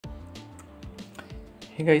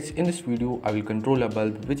Hey guys, in this video I will control a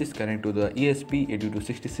bulb which is connected to the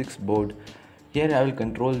esp8266 board. Here I will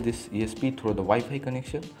control this ESP through the Wi-Fi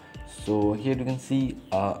connection. So here you can see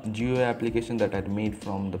a GUI application that I made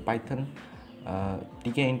from the Python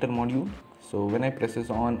Tkinter module. So when I press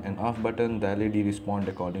this on and off button, the LED responds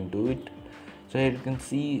according to it. So here you can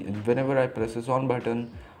see whenever I press this on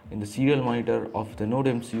button in the serial monitor of the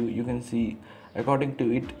NodeMcu, you can see according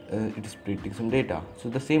to it, it is printing some data. So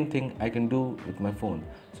the same thing I can do with my phone.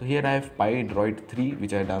 So here I have PyDroid 3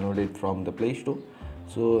 which I downloaded from the Play Store.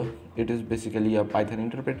 So it is basically a Python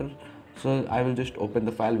interpreter. So I will just open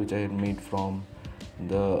the file which I had made from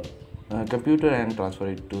the computer and transfer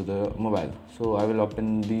it to the mobile. So I will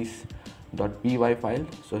open this .py file.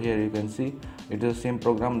 So here you can see it is the same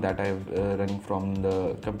program that I have running from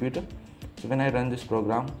the computer. So when I run this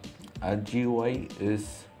program, a GUI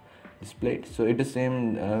is displayed. So it is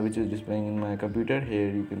same which is displaying in my computer. Here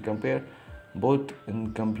you can compare both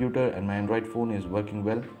in computer and my Android phone is working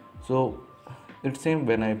well. So it's same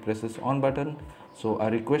when I press this on button. So a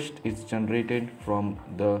request is generated from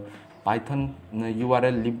the Python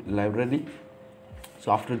Urllib library.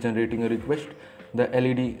 So after generating a request, the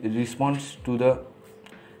LED responds to the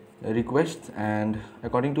requests, and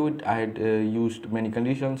according to it I had used many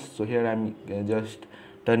conditions. So here I'm just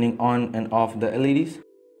turning on and off the LEDs.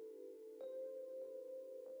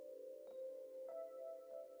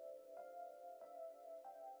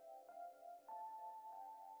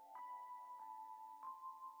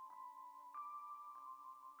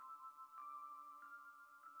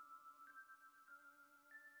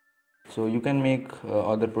 So you can make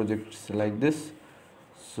other projects like this.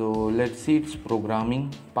 So let's see its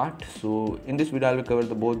programming part. So in this video I will cover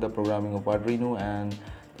both the programming of Arduino and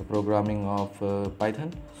the programming of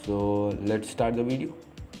Python. So let's start the video.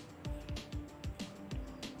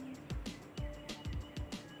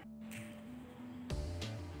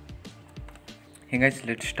 Hey guys,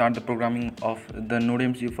 let's start the programming of the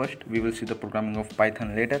NodeMcu first. We will see the programming of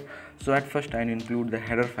Python later. So at first I will include the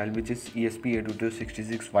header file which is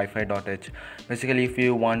esp8266 wifi.h. Basically if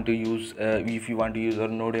you want to use a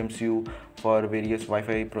NodeMcu for various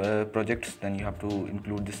Wi-Fi projects, then you have to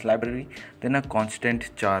include this library, then a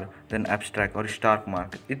constant char, then abstract or star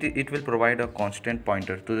mark. It will provide a constant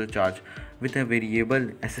pointer to the charge with a variable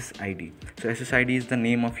SSID. So SSID is the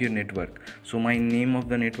name of your network. So my name of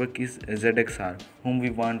the network is ZXR, whom we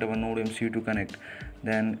want our NodeMcu to connect.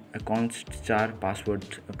 Then a const char password,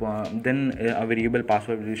 then a variable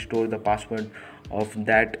password will store the password of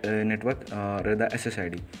that network or the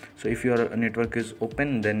SSID. So if your network is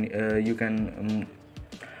open, then you can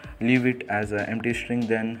leave it as an empty string,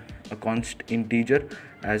 then a const integer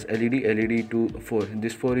as led to 4.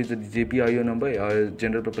 This 4 is the GPIO number or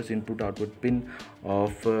general purpose input output pin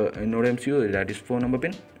of NodeMcu, that is 4 number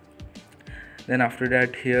pin. Then after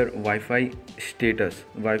that here Wi-Fi status,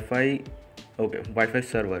 Wi-Fi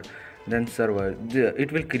server, then server,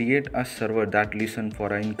 it will create a server that listen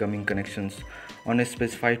for incoming connections on a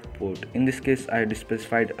specified port. In this case I had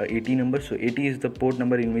specified a 80 number, so 80 is the port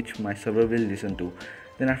number in which my server will listen to.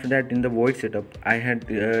 Then after that in the void setup I had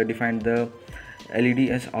defined the LED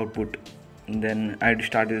as output. Then I had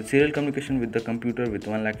started serial communication with the computer with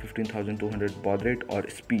 1,15,200 baud rate or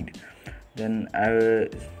speed. Then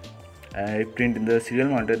I print in the serial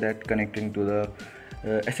monitor that connecting to the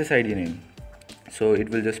SSID name. So it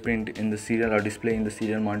will just print in the serial or display in the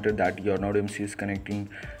serial monitor that your NodeMcu is connecting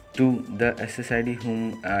to the SSID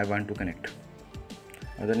whom I want to connect,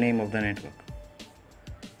 or the name of the network.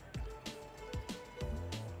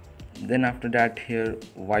 Then after that here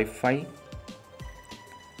Wi-Fi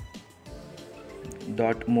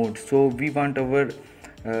dot mode. So we want our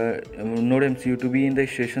NodeMcu to be in the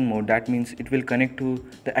station mode. That means it will connect to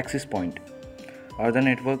the access point or the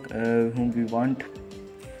network whom we want.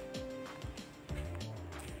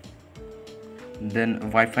 Then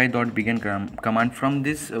Wi-Fi.begin command. From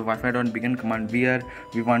this Wi-Fi.begin command,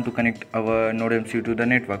 we want to connect our NodeMcu to the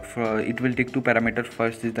network. It will take two parameters.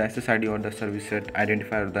 First is the SSID or the service set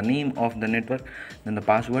identifier, the name of the network, then the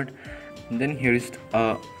password. And then here is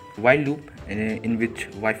a while loop in which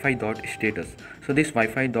Wi-Fi.status. So this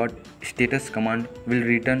Wi-Fi.status command will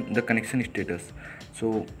return the connection status.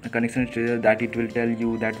 So a connection status that it will tell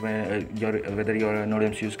you that whether your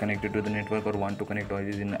NodeMcu is connected to the network or want to connect or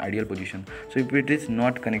is in ideal position. So if it is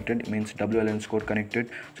not connected, it means WL_connected connected.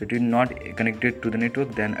 So it is not connected to the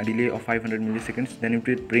network, then a delay of 500 milliseconds. Then it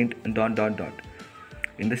will print ...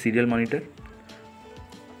 in the serial monitor.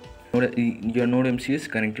 Your NodeMcu is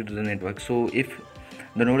connected to the network. So if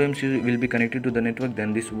the NodeMcu will be connected to the network,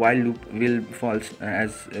 then this while loop will false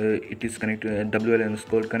as it is connected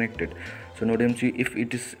WL_connected. So NodeMcu, if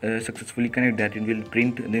it is successfully connected, that it will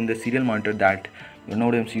print in the serial monitor that your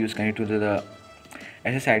NodeMcu is connected to the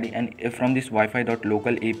SSID, and from this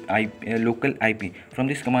Wi-Fi.local local IP, from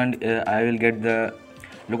this command I will get the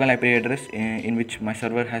local IP address in which my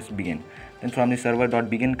server has begun. Then from the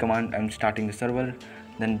server.begin command, I'm starting the server,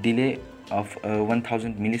 then delay of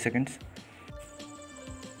 1000 milliseconds.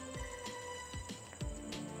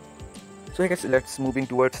 So I guess let's moving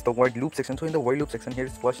towards the void loop section. So in the void loop section, here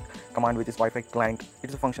is first command, which is Wi-Fi client.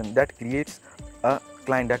 It's a function that creates a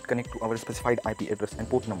client that connect to our specified IP address and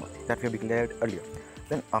port number that we have declared earlier.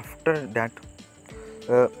 Then after that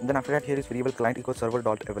here is variable client equals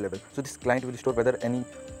server.available. So this client will store whether any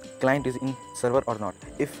client is in server or not.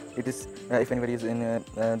 If it is if anybody is in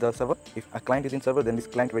the server, if a client is in server, then this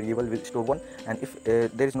client variable will store 1, and if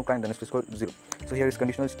there is no client, then it will store 0. So here is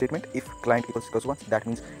conditional statement. If client equals 1, that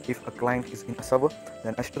means if a client is in a server,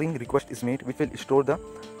 then a string request is made which will store the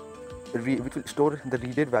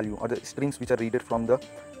readed value, or the strings which are readed from the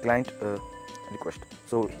client request.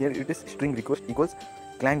 So here it is string request equals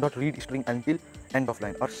client.read string until end of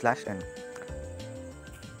line, or /n.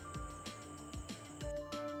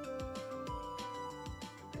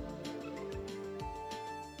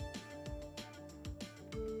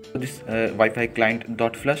 So this Wi-Fi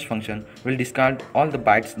client.flush function will discard all the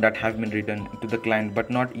bytes that have been written to the client but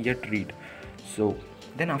not yet read. So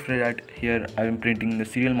then after that, here I am printing the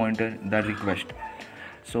serial monitor the request.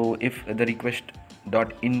 So if the request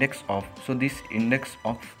dot index of, so this index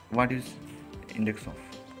of, what is index of?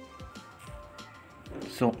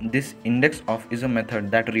 So this index of is a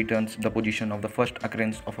method that returns the position of the first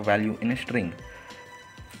occurrence of a value in a string.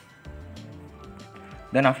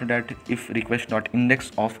 Then after that, if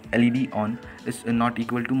request.index of LED on is not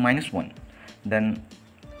equal to -1, then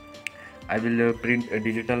I will print a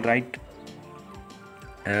digital write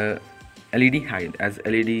LED high as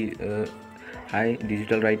LED high,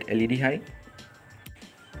 digital write LED high.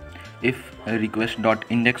 If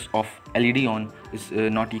request.index of LED on is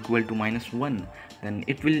not equal to -1, then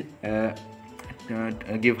it will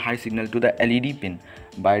give high signal to the LED pin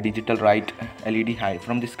by digital write LED high.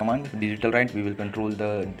 From this command digital write, we will control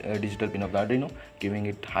the digital pin of the Arduino, giving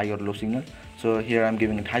it high or low signal. So here I am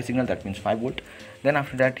giving it high signal, that means 5 volt. Then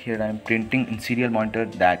after that, here I am printing in serial monitor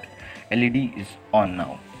that LED is on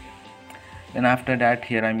now. Then after that,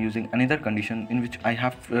 here I am using another condition in which I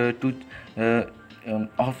have to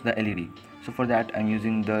off the LED. So for that I am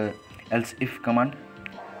using the else if command.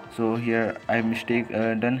 So here I have mistake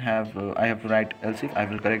done, I have to write else if, I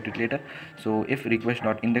will correct it later. So if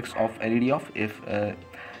request.index of LED off, if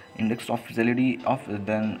index of is LED off,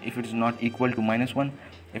 then if it is not equal to -1,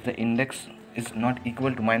 if the index is not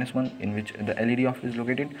equal to -1 in which the LED off is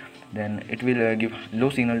located, then it will give low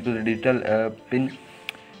signal to the digital pin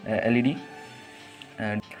LED,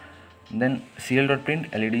 and then serial.print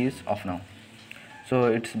LED is off now. So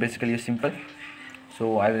it's basically simple.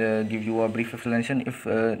 So I will give you a brief explanation. If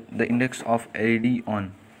the index of LED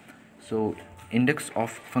on, so index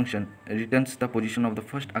of function returns the position of the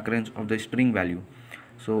first occurrence of the string value.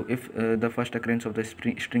 So if the first occurrence of the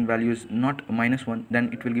string value is not -1, then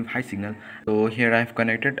it will give high signal. So here I have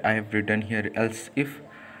connected, I have written here else if.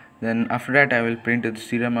 Then after that I will print the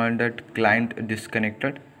serial monitor client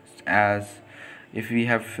disconnected, as if we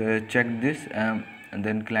have checked this and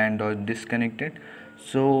then client.disconnected.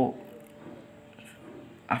 So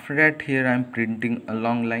after that, here I am printing a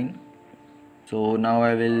long line. So now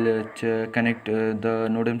I will connect the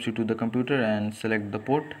NodeMcu to the computer and select the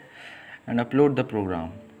port and upload the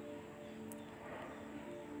program.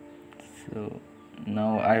 So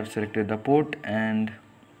now I have selected the port, and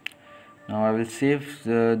now I will save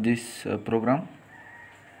this program.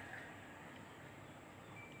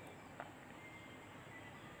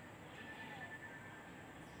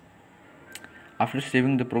 After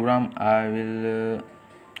saving the program, I will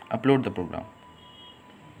upload the program.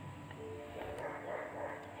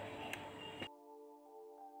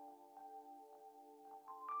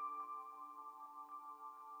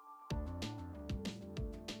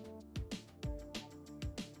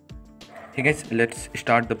 Hey guys, let's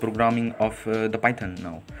start the programming of the Python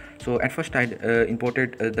now. So at first I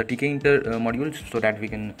imported the Tkinter modules so that we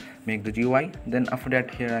can make the GUI. Then after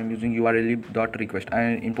that, here I am using urllib.request.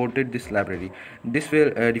 I imported this library. This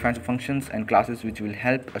will define some functions and classes which will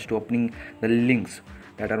help us to opening the links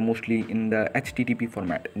that are mostly in the HTTP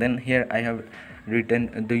format. Then here I have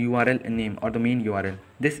written the URL name, or the main URL.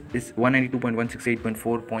 This is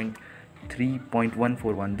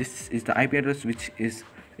 192.168.4.3.141. This is the IP address, which is,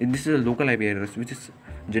 this is a local IP address, which is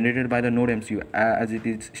generated by the NodeMcu as it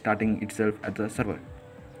is starting itself at the server.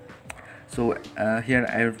 So here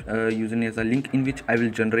I have using as a link in which I will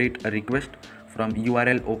generate a request from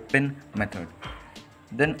URL open method.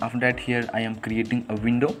 Then after that, here I am creating a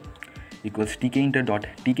window equals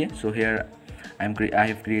tkinter.tk. so here I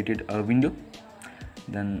have created a window.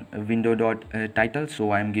 Then a window dot title, so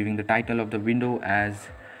I am giving the title of the window as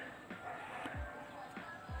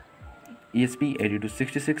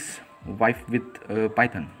esp8266 Wi-Fi with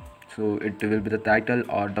Python. So it will be the title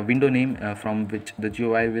or the window name from which the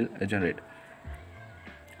GUI will generate.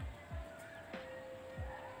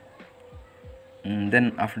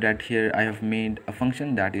 Then after that, here I have made a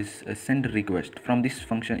function that is a send request. From this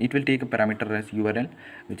function, it will take a parameter as URL,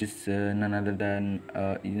 which is none other than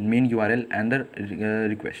main URL and the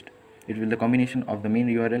request. It will the combination of the main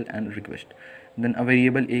URL and request. Then a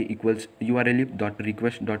variable a equals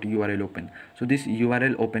urllib.request.urlopen. So this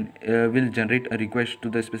urlopen will generate a request to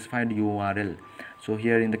the specified URL. So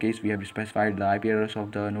here in the case we have specified the IP address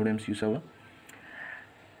of the NodeMcu server.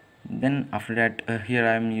 Then after that, here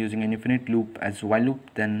I am using an infinite loop as while loop.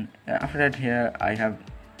 Then after that, here I have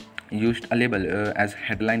used a label as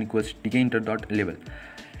headline equals tkinter.label.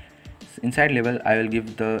 Inside label I will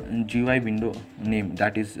give the GUI window name,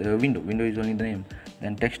 that is window is only the name.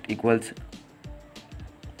 Then text equals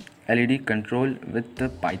LED control with the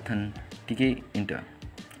Python Tkinter.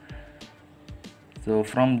 So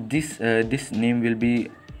from this this name will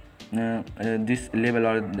be this label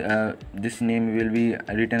or this name will be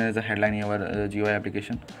written as a headline in our GUI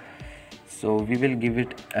application. So we will give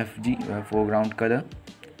it FG foreground color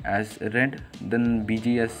as red, then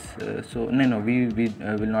BG as we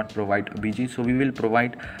will not provide BG, so we will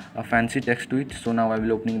provide a fancy text to it. So now I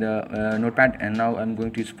will opening the notepad, and now I'm going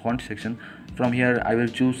to use font section. From here I will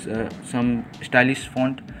choose some stylish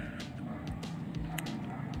font.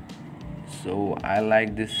 So I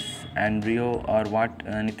like this Andrio or what,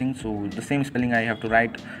 anything, so the same spelling I have to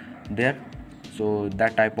write there. So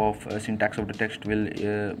that type of syntax of the text will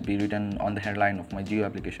be written on the headline of my GUI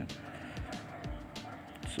application.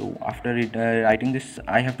 So after writing this,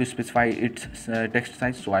 I have to specify its text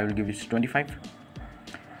size, so I will give it 25.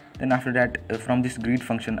 Then after that, from this grid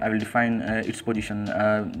function I will define its position,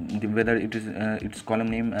 whether it is its column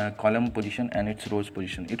name, column position, and its rows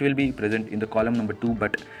position. It will be present in the column number 2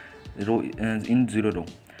 but row in 0 row.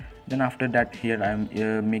 Then after that, here I am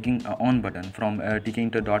making a on button from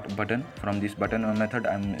tkinter.button. From this button method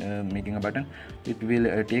I am making a button. It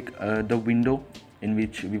will take the window in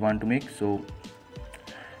which we want to make. So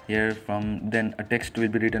here from then a text will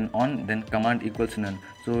be written on, then command equals none.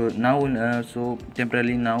 So now so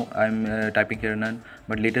temporarily now I am typing here none,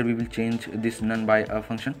 but later we will change this none by a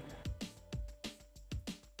function.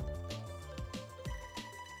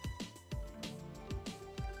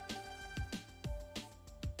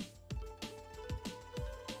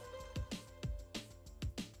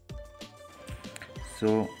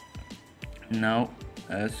 So now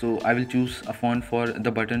so I will choose a font for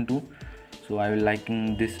the button too. So I will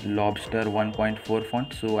liking this lobster 1.4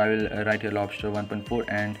 font, so I will write here lobster 1.4,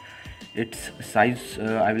 and its size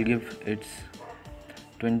I will give its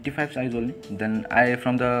 25 size only. Then I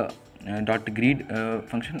from the dot grid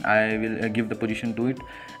function I will give the position to it.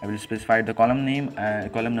 I will specify the column name,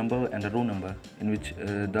 column number, and the row number in which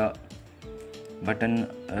the button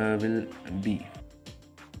will be.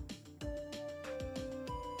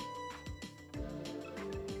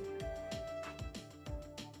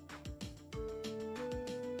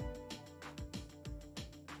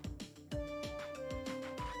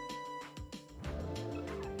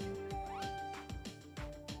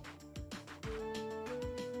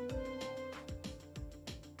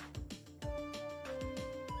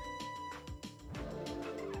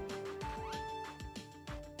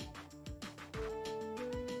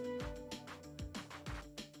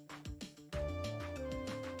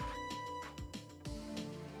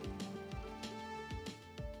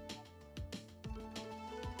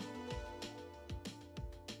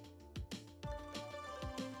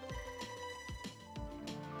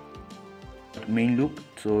 Main loop,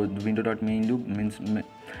 so the window.main loop means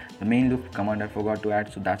the main loop command I forgot to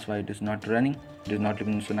add, so that's why it is not running, it is not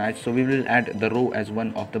looking so nice. So we will add the row as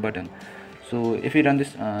one of the button. So if we run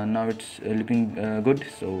this, now it's looking good.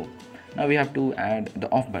 So now we have to add the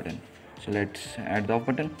off button. So let's add the off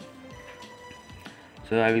button.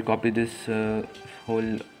 So I will copy this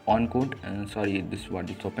whole on code, and sorry, this what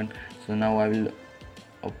it's open. So now I will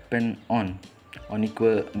open on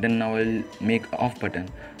equal, then now I will make off button.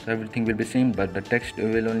 So everything will be same, but the text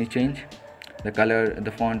will only change, the color,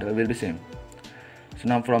 the font will be same. So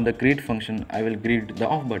now from the grid function I will grid the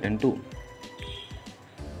off button too.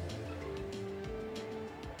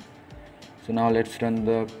 So now let's run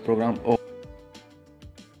the program.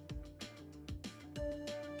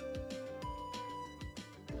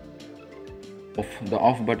 The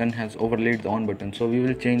off button has overlaid the on button, so we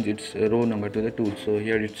will change its row number to the 2. So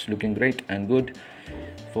here it's looking great and good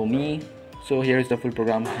for me. So here is the full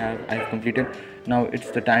program I have completed. Now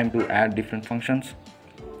it's the time to add different functions.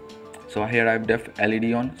 So here I have def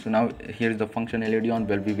LED on. So now here is the function LED on,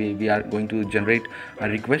 where we are going to generate a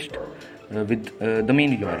request with the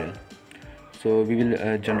main URL. So we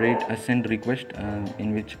will generate a send request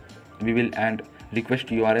in which we will add request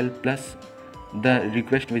URL plus the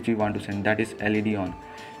request which we want to send, that is LED on.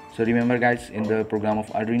 So remember guys, in the program of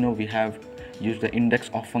Arduino we have used the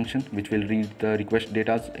index of function which will read the request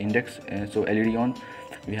data's index. So LED on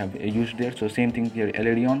we have used there. So same thing here,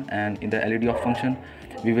 LED on, and in the LED off function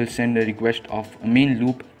we will send a request of main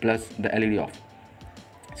loop plus the LED off.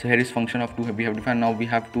 So here is function of 2 we have defined. Now we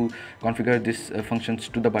have to configure this functions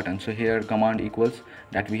to the button. So here command equals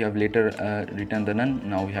that we have later returned the none.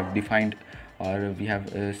 Now we have defined, or we have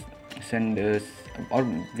or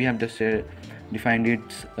we have just defined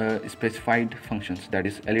its specified functions, that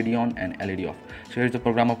is LED on and LED off. So here is the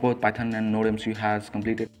program of both Python and NodeMcu has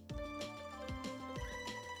completed.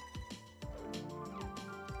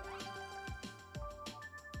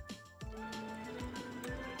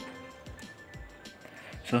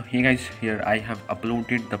 So hey guys, here I have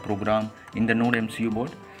uploaded the program in the NodeMcu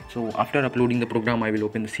board. So after uploading the program, I will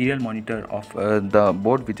open the serial monitor of the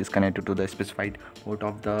board which is connected to the specified port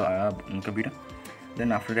of the computer.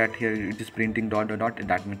 Then after that, here it is printing dot dot dot,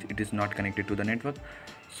 that means it is not connected to the network.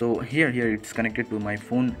 So here it's connected to my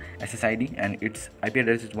phone SSID, and its IP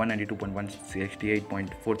address is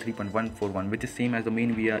 192.168.43.141, which is same as the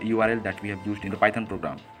main URL that we have used in the Python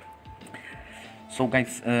program. So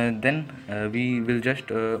guys, then we will just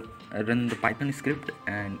run the Python script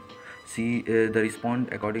and see the response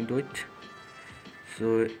according to it.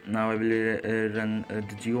 So now I will run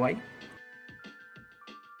the GUI.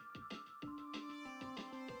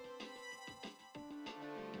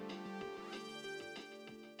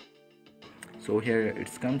 So here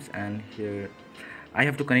it comes, and here I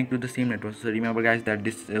have to connect to the same network. So remember guys that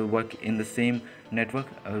this work in the same network,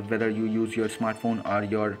 whether you use your smartphone or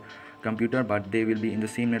your computer, but they will be in the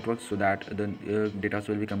same network so that the data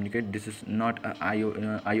will be communicated. This is not a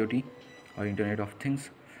IoT or Internet of Things.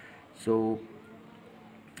 So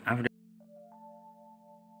after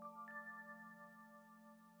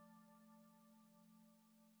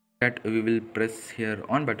that we will press here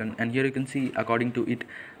on button, and here you can see according to it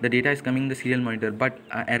the data is coming in the serial monitor, but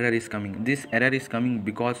error is coming. This error is coming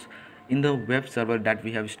because in the web server that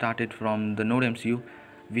we have started from the NodeMcu,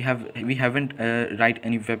 we haven't write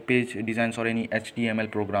any web page designs or any HTML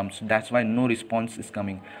programs. That's why no response is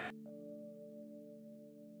coming.